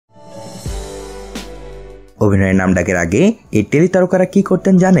অভিনয়ের নাম ডাকের আগে এই টেলি তারকারা কি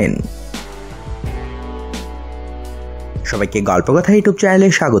করতেন জানেন? সবাইকে গল্পকথা ইউটিউব চ্যানেলে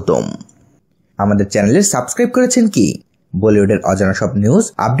স্বাগতম। আমাদের চ্যানেলে সাবস্ক্রাইব করেছেন কি? বলিউডের অজানা সব নিউজ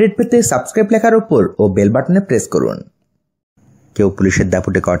আপডেট পেতে সাবস্ক্রাইব লেখার উপর ও বেল বাটনে প্রেস করুন। কেউ পুলিশের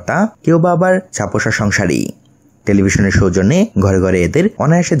দাপুটে কর্তা, কেউ বা আবার ছাপোষা সংসারী। টেলিভিশনের সৌজন্যে ঘরে ঘরে এদের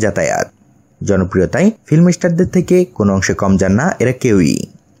অনায়াসে যাতায়াত। জনপ্রিয়তায় ফিল্ম স্টারদের থেকে কোনো অংশে কম যান না এরা কেউই।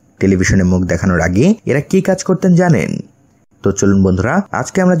 টেলিভিশনে মুখ দেখানোর আগে এরা কি কাজ করতেন জানেন? তো চলুন বন্ধুরা,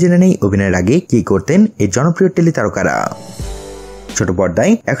 আজকে আমরা জেনে নেই অভিনয়ের আগে কি করতেন এই জনপ্রিয় টেলি তারকারা। ছোট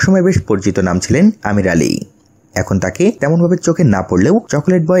পর্দায় একসময় বেশ পরিচিত নাম ছিলেন আমির আলী। এখন তাকে তেমনভাবে চোখে না পড়লেও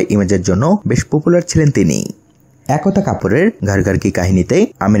চকলেট বয় ইমেজের জন্য বেশ পপুলার ছিলেন তিনি। একতা কাপুরের ঘর ঘর কি কাহিনীতে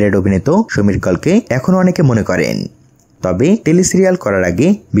আমিরের অভিনীত সমীর কলকে এখনও অনেকে মনে করেন। তবে টেলি সিরিয়াল করার আগে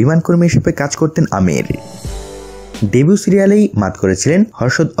বিমানকর্মী হিসেবে কাজ করতেন আমির। ডেবিউ সিরিয়ালেই মাত করেছিলেন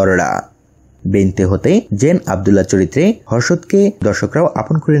হর্ষদ অরোরা। বেনতে হতে জেন আবদুল্লাহ চরিত্রে হর্ষদকে দর্শকরাও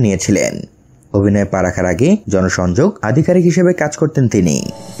আপন করে নিয়েছিলেন। অভিনয়ে পা রাখার আগে জনসংযোগ আধিকারিক হিসেবে কাজ করতেন তিনি।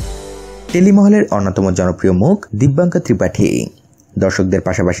 টেলিমহলের অন্যতম জনপ্রিয় মুখ দিব্যাঙ্কা ত্রিপাঠী। দর্শকদের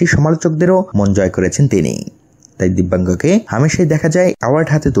পাশাপাশি সমালোচকদেরও মন জয় করেছেন তিনি। তাই দিব্যাঙ্গকে হামেশাই দেখা যায় অ্যাওয়ার্ড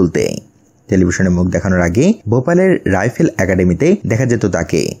হাতে তুলতে। টেলিভিশনে মুখ দেখানোর আগে ভোপালের রাইফেল একাডেমিতে দেখা যেত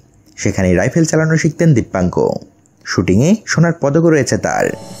তাকে। সেখানেই রাইফেল চালানো শিখতেন দিব্যাঙ্গ। শুটিংয়ে সোনার পদকও রয়েছে তার।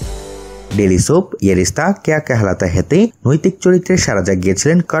 ডেলি সোপ ইয়ে রিস্তা ক্যা কেহলাতা হেতে নৈতিক চরিত্রে সারা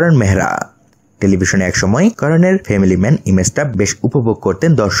জাগিয়েছিলেন করণ মেহরা। টেলিভিশনে একসময় করণের ফ্যামিলি ম্যান ইমেজটা বেশ উপভোগ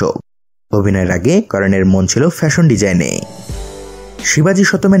করতেন দর্শক। অভিনয়ের আগে করণের মন ছিল ফ্যাশন ডিজাইনে। শিবাজি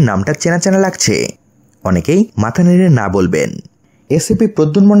শতমের নামটা চেনা চেনা লাগছে, অনেকেই মাথা নেড়ে না বলবেন। এসিপি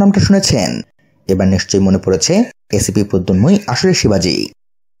প্রদ্যুন্মর নামটা শুনেছেন? এবার নিশ্চয়ই মনে পড়েছে, এসিপি প্রদ্যুন্মই আসলে শিবাজি।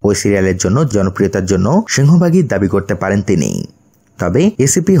 ওই সিরিয়ালের জন্য জনপ্রিয়তার জন্য সিংহভাগই দাবি করতে পারেন তিনি। তবে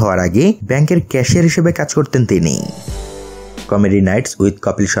এসিপি হওয়ার আগে ব্যাংকের ক্যাশিয়ার হিসেবে কাজ করতেন তিনি। কমেডি নাইটস উইথ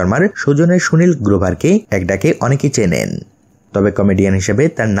কপিল শর্মার সৌজন্যে সুনীল গ্রোভারকে এক ডাকে অনেকেই চেনেন। তবে কমেডিয়ান হিসেবে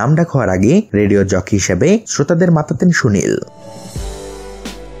তার নাম ডাক হওয়ার আগে রেডিও জকি হিসেবে শ্রোতাদের মাতাতেন সুনীল।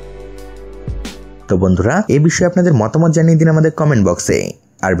 তো বন্ধুরা, এই বিষয়ে আপনাদের মতামত জানিয়ে দিন আমাদের কমেন্ট বক্সে।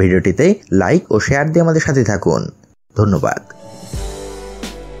 আর ভিডিওটিতে লাইক ও শেয়ার দিয়ে আমাদের সাথে থাকুন। ধন্যবাদ।